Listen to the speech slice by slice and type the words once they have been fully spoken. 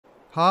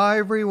Hi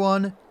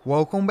everyone,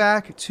 welcome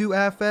back to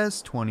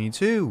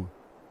FS22.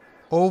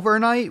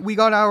 Overnight, we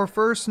got our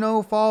first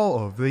snowfall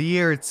of the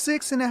year. It's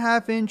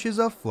 6.5 inches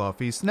of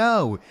fluffy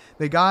snow.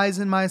 The guys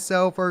and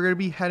myself are going to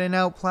be heading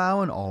out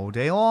plowing all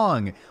day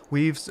long.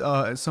 We've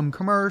some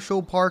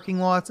commercial parking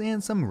lots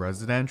and some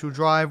residential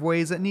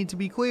driveways that need to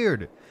be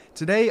cleared.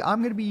 Today,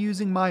 I'm going to be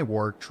using my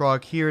work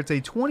truck here. It's a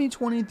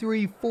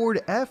 2023 Ford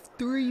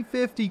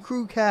F250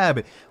 crew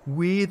cab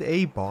with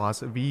a Boss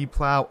V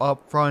plow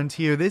up front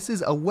here. This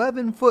is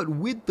 11 foot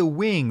with the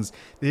wings.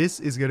 This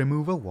is going to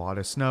move a lot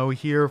of snow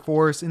here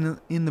for us.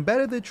 In the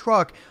bed of the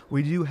truck,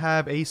 we do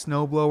have a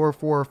snowblower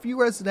for a few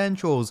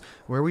residentials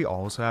where we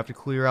also have to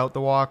clear out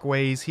the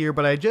walkways here.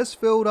 But I just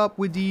filled up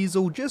with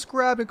diesel, just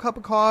grabbed a cup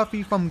of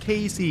coffee from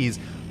Casey's.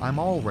 I'm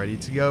all ready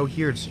to go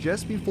here. It's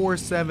just before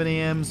 7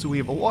 a.m. so we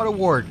have a lot of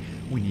work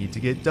we need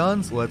to get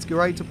done, so let's get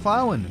right to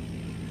plowing.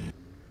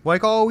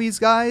 Like always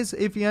guys,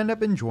 if you end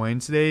up enjoying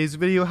today's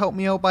video, help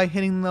me out by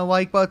hitting the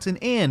like button,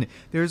 and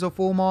there's a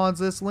full mods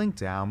list link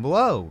down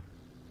below.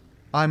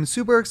 I'm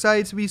super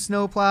excited to be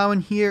snow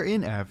plowing here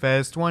in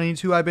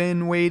FS22. I've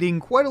been waiting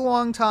quite a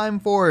long time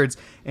for it,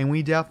 and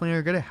we definitely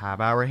are going to have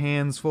our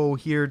hands full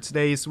here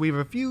today. So we have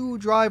a few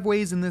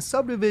driveways in this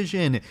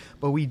subdivision,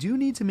 but we do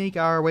need to make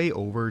our way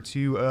over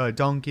to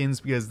Dunkin's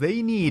because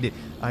they need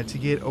to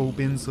get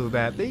open so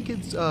that they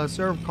could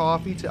serve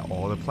coffee to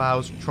all the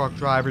plows truck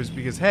drivers,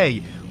 because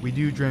hey, we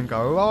do drink a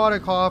lot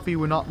of coffee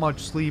with not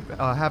much sleep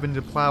having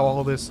to plow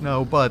all this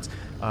snow, but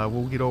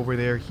we'll get over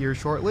there here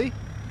shortly.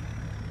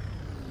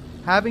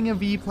 Having a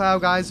V-plow,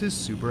 guys, is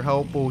super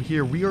helpful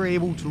here. We are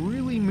able to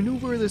really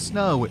maneuver the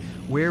snow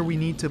where we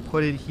need to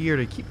put it here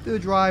to keep the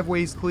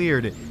driveways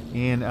cleared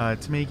and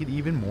to make it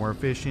even more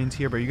efficient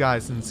here. But you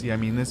guys can see, I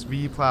mean, this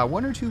V-plow,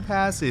 1 or 2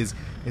 passes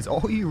is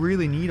all you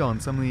really need on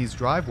some of these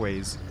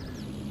driveways.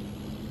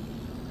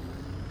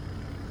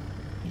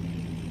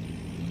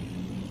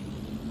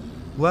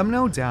 Let me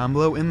know down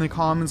below in the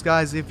comments,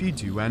 guys, if you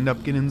do end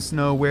up getting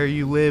snow where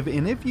you live,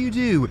 and if you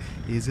do,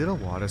 is it a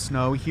lot of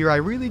snow here? I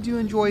really do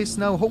enjoy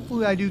snow.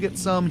 Hopefully I do get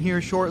some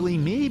here shortly.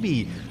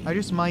 Maybe I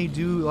just might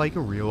do like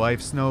a real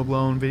life snow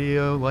blown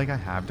video like I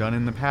have done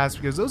in the past,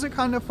 because those are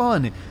kind of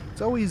fun.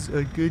 It's always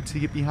good to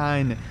get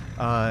behind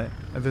the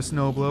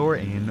snowblower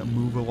and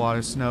move a lot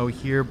of snow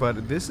here.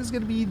 But this is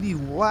going to be the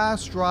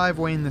last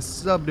driveway in the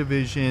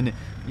subdivision.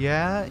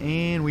 Yeah,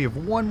 and we have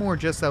one more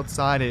just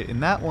outside it,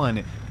 and that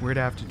one we're going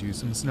to have to do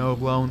some snow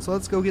blowing. So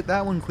let's go get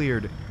that one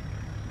cleared.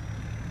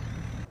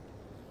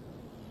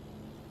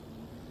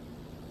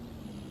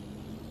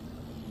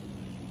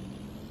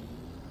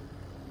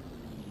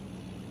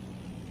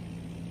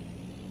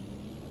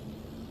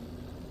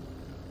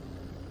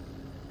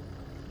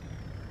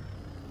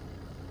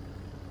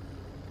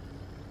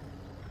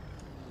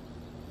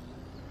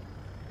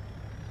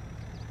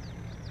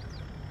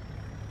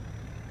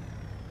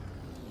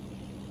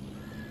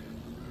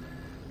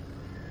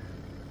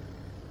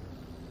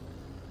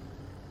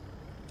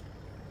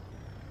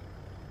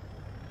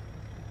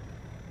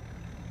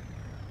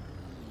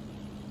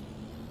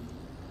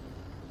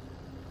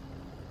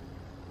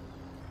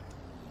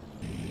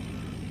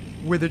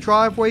 With the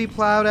driveway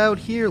plowed out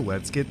here,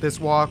 let's get this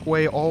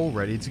walkway all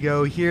ready to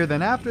go here.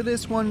 Then after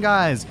this one,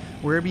 guys,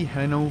 we're going to be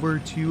heading over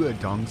to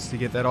Dunks to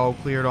get that all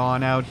cleared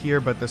on out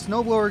here. But the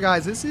snowblower,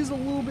 guys, this is a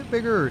little bit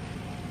bigger.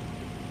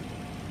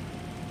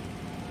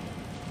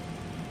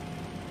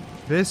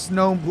 This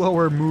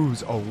snowblower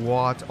moves a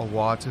lot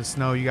of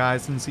snow, you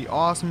guys can see.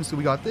 Awesome. So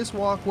we got this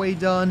walkway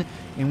done,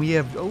 and we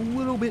have a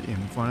little bit in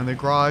front of the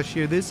garage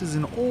here. This is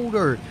an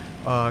older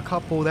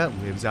couple that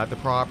lives at the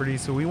property,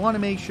 so we want to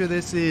make sure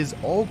this is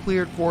all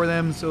cleared for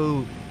them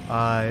so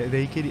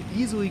they could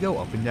easily go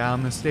up and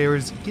down the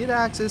stairs, get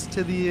access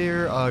to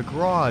their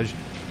garage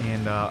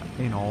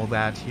and all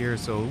that here.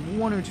 So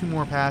 1 or 2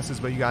 more passes,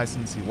 but you guys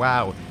can see,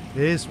 wow,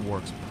 this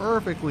works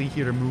perfectly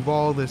here to move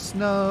all the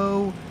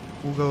snow.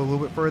 We'll go a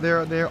little bit further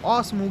out there.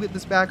 Awesome. We'll get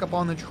this back up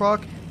on the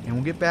truck, and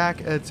we'll get back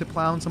to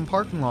plowing some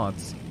parking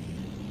lots.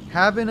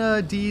 Having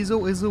a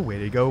diesel is the way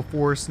to go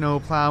for snow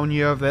plowing.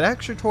 You have that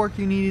extra torque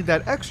you need,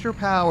 that extra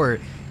power,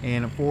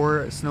 and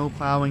for snow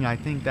plowing, I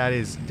think that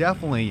is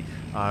definitely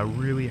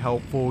really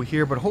helpful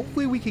here. But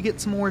hopefully we could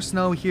get some more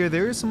snow here.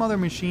 There is some other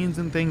machines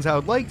and things I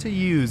would like to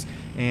use,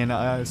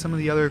 and some of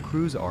the other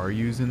crews are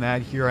using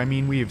that here. I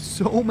mean, we have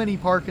so many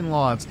parking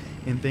lots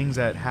and things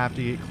that have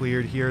to get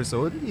cleared here,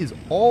 so it's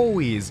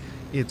always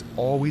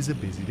a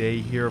busy day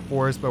here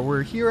for us. But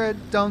we're here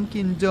at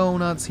Dunkin'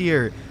 Donuts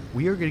here.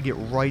 We are going to get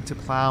right to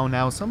plow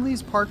now. Some of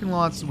these parking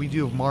lots we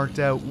do have marked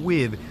out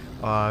with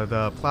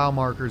the plow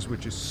markers,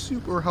 which is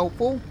super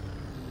helpful.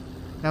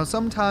 Now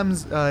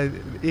sometimes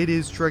it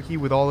is tricky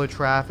with all the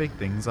traffic,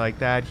 things like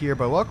that here,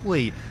 but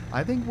luckily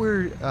I think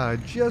we're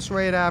just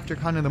right after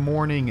kind of the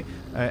morning.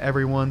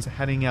 Everyone's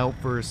heading out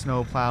for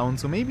snow plowing,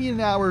 so maybe in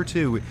an hour or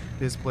two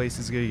this place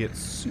is going to get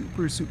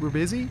super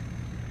busy.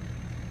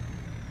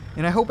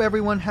 And I hope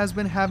everyone has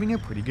been having a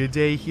pretty good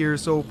day here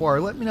so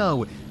far. Let me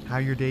know how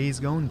your day is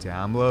going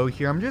down below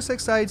here. I'm just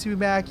excited to be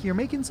back here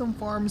making some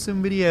farm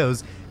sim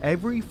videos.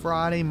 Every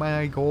Friday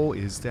my goal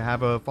is to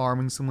have a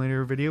farming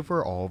simulator video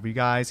for all of you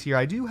guys here.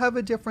 I do have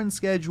a different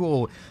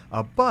schedule,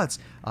 but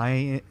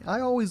I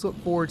always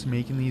look forward to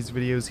making these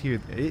videos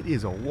here. It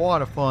is a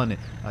lot of fun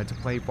to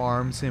play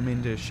farm sim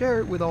and to share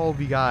it with all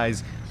of you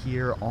guys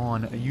here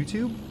on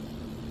YouTube.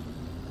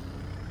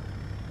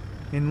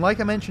 And like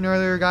I mentioned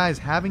earlier, guys,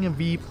 having a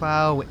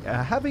V-Plow,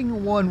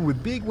 having one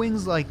with big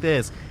wings like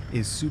this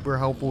is super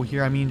helpful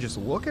here. I mean, just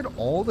look at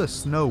all the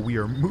snow. We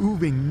are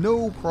moving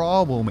no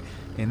problem,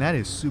 and that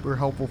is super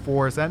helpful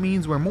for us. That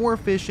means we're more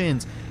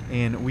efficient,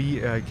 and we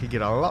could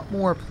get a lot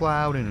more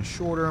plowed in a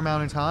shorter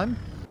amount of time.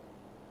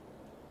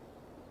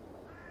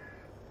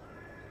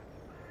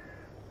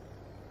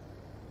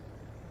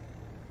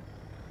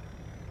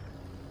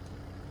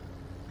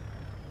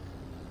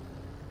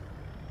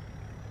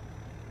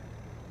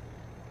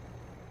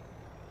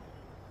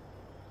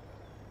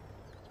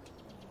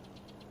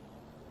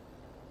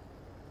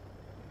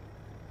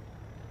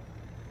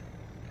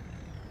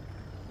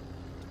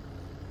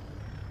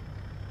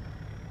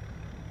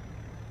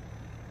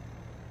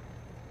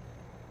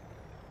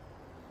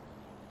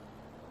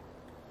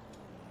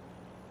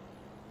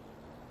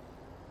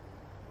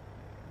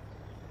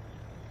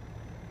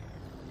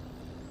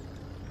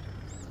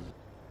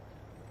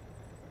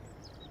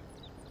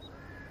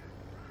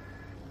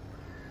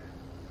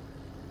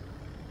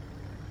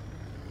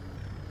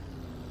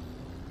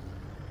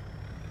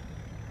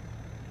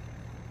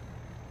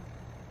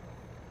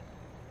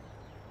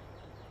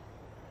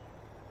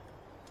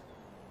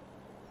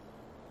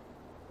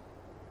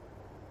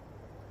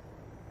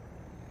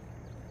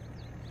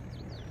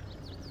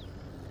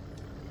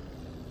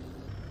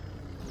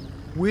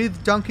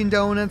 With Dunkin'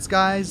 Donuts,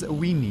 guys,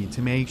 we need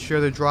to make sure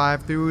the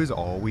drive-thru is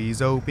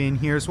always open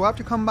here, so we'll have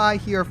to come by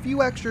here a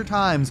few extra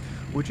times,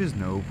 which is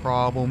no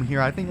problem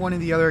here. I think one of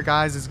the other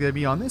guys is going to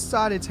be on this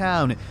side of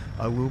town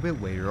a little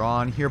bit later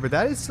on here, but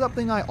that is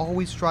something I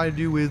always try to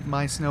do with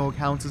my snow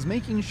accounts, is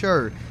making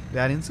sure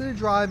that instead of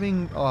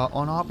driving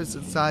on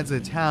opposite sides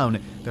of the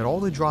town, that all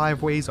the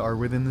driveways are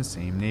within the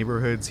same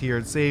neighborhoods here.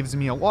 It saves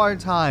me a lot of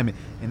time,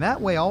 and that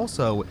way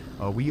also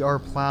we are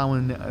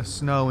plowing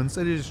snow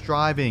instead of just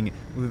driving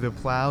with the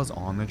plows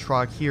on the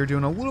truck here,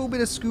 doing a little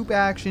bit of scoop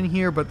action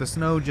here, but the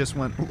snow just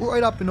went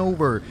right up and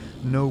over,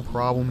 no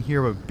problem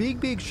here. But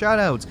big shout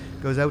outs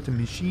goes out to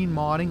Machine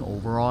Modding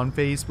over on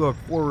Facebook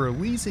for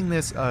releasing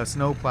this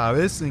snow plow.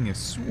 This thing is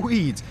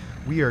sweet.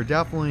 We are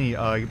definitely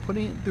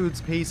putting it through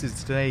its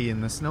paces today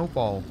in the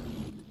snowfall.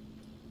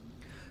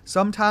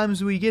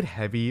 Sometimes we get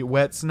heavy,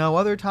 wet snow,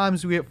 other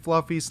times we get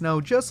fluffy snow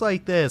just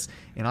like this,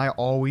 and I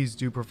always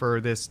do prefer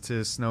this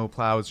to snow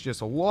plow. It's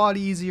just a lot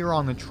easier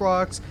on the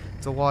trucks,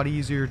 it's a lot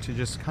easier to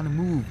just kind of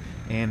move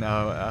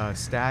and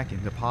stack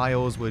into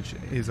piles, which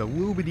is a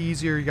little bit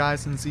easier, you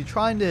guys can see.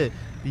 Trying to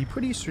be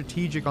pretty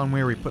strategic on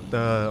where we put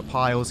the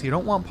piles. You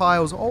don't want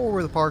piles all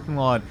over the parking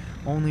lot,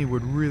 only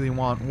would really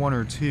want one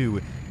or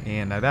two.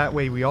 And that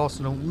way we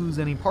also don't lose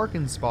any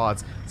parking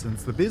spots,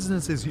 since the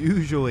businesses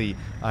usually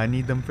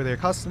need them for their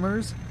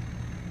customers.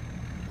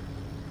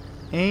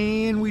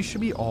 And we should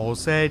be all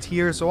set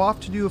here, so off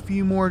to do a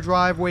few more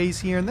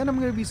driveways here, and then I'm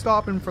going to be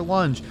stopping for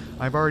lunch.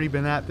 I've already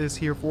been at this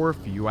here for a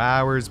few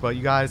hours, but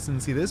you guys can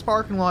see this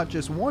parking lot,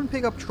 just one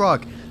pickup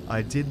truck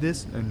did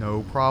this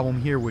no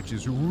problem here, which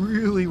is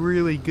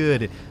really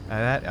good.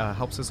 That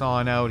helps us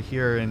on out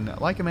here, and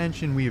like I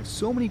mentioned, we have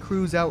so many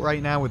crews out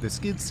right now with the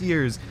skid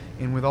steers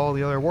and with all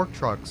the other work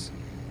trucks.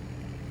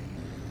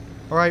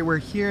 Alright, we're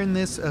here in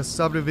this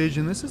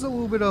subdivision. This is a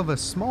little bit of a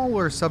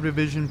smaller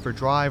subdivision for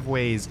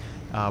driveways,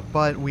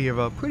 but we have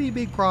a pretty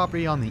big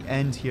property on the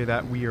end here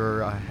that we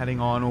are heading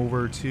on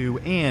over to,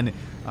 and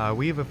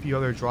we have a few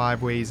other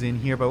driveways in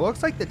here, but it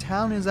looks like the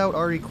town is out,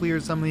 already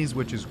cleared some of these,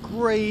 which is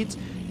great.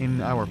 In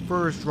our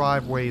first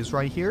driveway is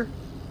right here.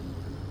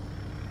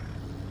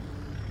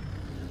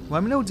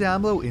 Let me know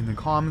down below in the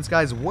comments,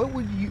 guys, what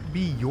would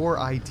be your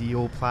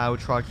ideal plow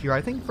truck here? I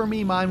think for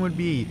me, mine would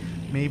be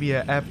maybe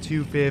a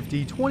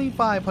F250,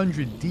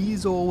 2500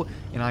 diesel,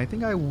 and I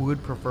think I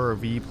would prefer a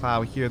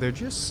V-Plow here. They're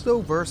just so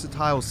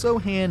versatile, so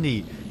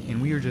handy,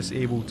 and we are just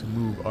able to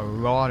move a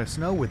lot of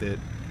snow with it.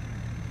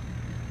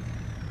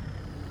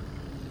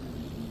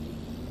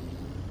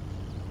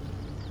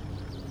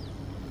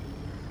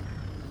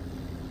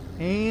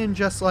 And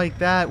just like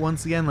that,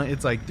 once again,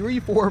 it's like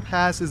 3-4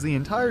 passes, the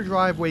entire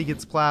driveway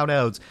gets plowed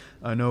out,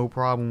 no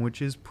problem,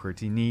 which is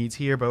pretty neat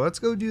here. But let's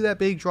go do that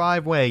big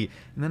driveway,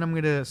 and then I'm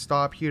going to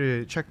stop here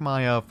to check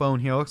my phone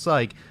here. Looks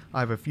like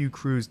I have a few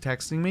crews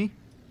texting me.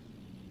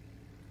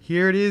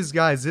 Here it is,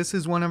 guys. This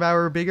is one of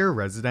our bigger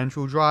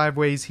residential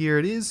driveways here.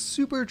 It is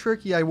super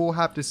tricky, I will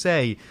have to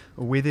say,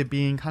 with it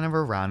being kind of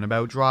a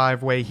roundabout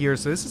driveway here.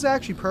 So this is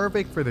actually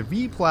perfect for the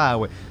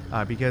V-Plow,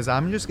 because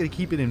I'm just going to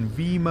keep it in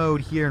V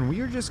mode here, and we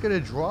are just going to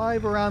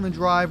drive around the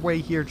driveway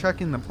here,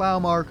 checking the plow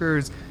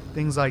markers,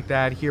 things like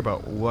that here.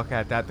 But look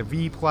at that. The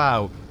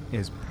V-Plow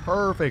is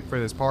perfect for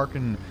this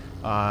parking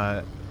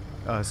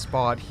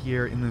spot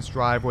here in this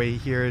driveway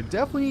here.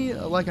 Definitely,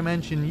 like I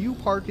mentioned, you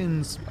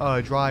Parkin's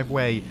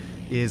driveway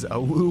is a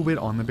little bit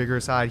on the bigger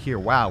side here.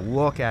 Wow,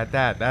 look at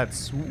that. That's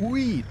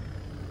sweet.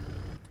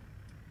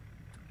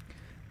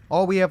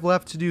 All we have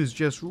left to do is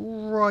just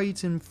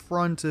right in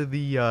front of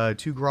the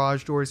 2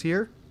 garage doors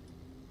here.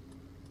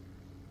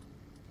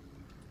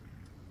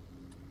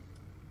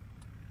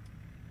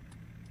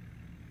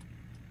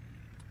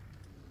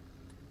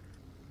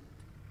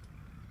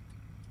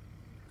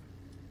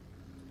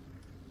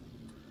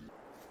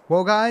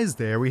 Well guys,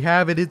 there we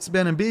have it. It's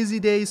been a busy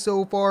day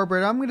so far,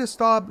 but I'm going to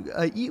stop,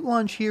 eat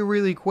lunch here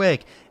really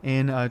quick,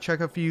 and check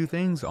a few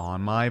things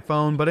on my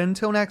phone. But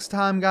until next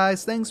time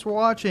guys, thanks for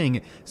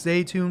watching.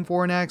 Stay tuned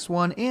for next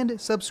one, and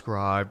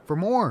subscribe for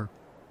more.